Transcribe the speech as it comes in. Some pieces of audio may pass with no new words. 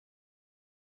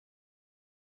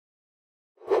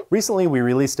Recently, we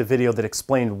released a video that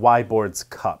explained why boards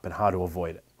cup and how to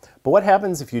avoid it. But what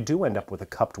happens if you do end up with a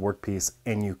cupped workpiece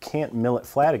and you can't mill it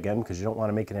flat again because you don't want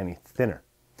to make it any thinner?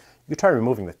 You try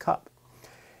removing the cup.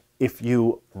 If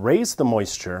you raise the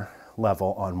moisture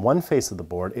level on one face of the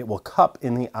board, it will cup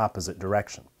in the opposite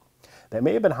direction. That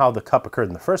may have been how the cup occurred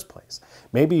in the first place.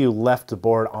 Maybe you left the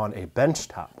board on a bench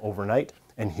top overnight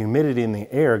and humidity in the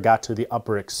air got to the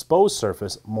upper exposed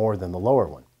surface more than the lower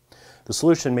one. The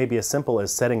solution may be as simple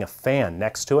as setting a fan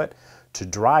next to it to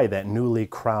dry that newly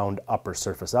crowned upper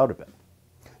surface out a bit.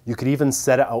 You could even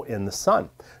set it out in the sun.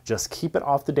 Just keep it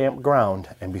off the damp ground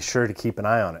and be sure to keep an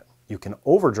eye on it. You can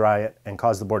over dry it and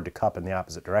cause the board to cup in the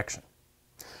opposite direction.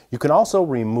 You can also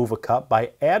remove a cup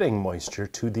by adding moisture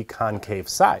to the concave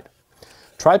side.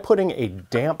 Try putting a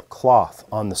damp cloth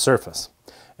on the surface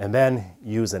and then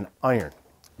use an iron.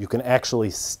 You can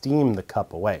actually steam the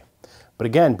cup away. But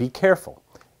again, be careful.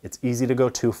 It's easy to go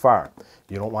too far.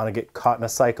 You don't want to get caught in a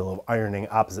cycle of ironing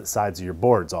opposite sides of your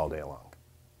boards all day long.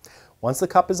 Once the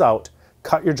cup is out,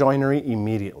 cut your joinery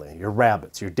immediately. Your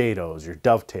rabbets, your dados, your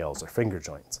dovetails, or finger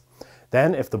joints.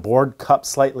 Then if the board cups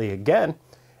slightly again,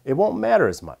 it won't matter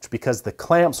as much because the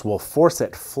clamps will force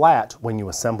it flat when you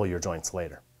assemble your joints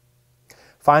later.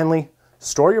 Finally,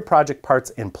 store your project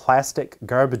parts in plastic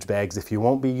garbage bags if you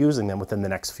won't be using them within the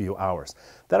next few hours.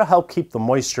 That'll help keep the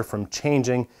moisture from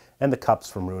changing and the cups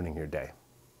from ruining your day.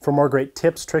 For more great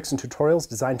tips, tricks, and tutorials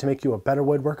designed to make you a better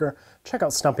woodworker, check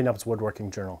out Stumpy Nubs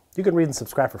Woodworking Journal. You can read and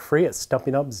subscribe for free at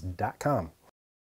stumpynubs.com.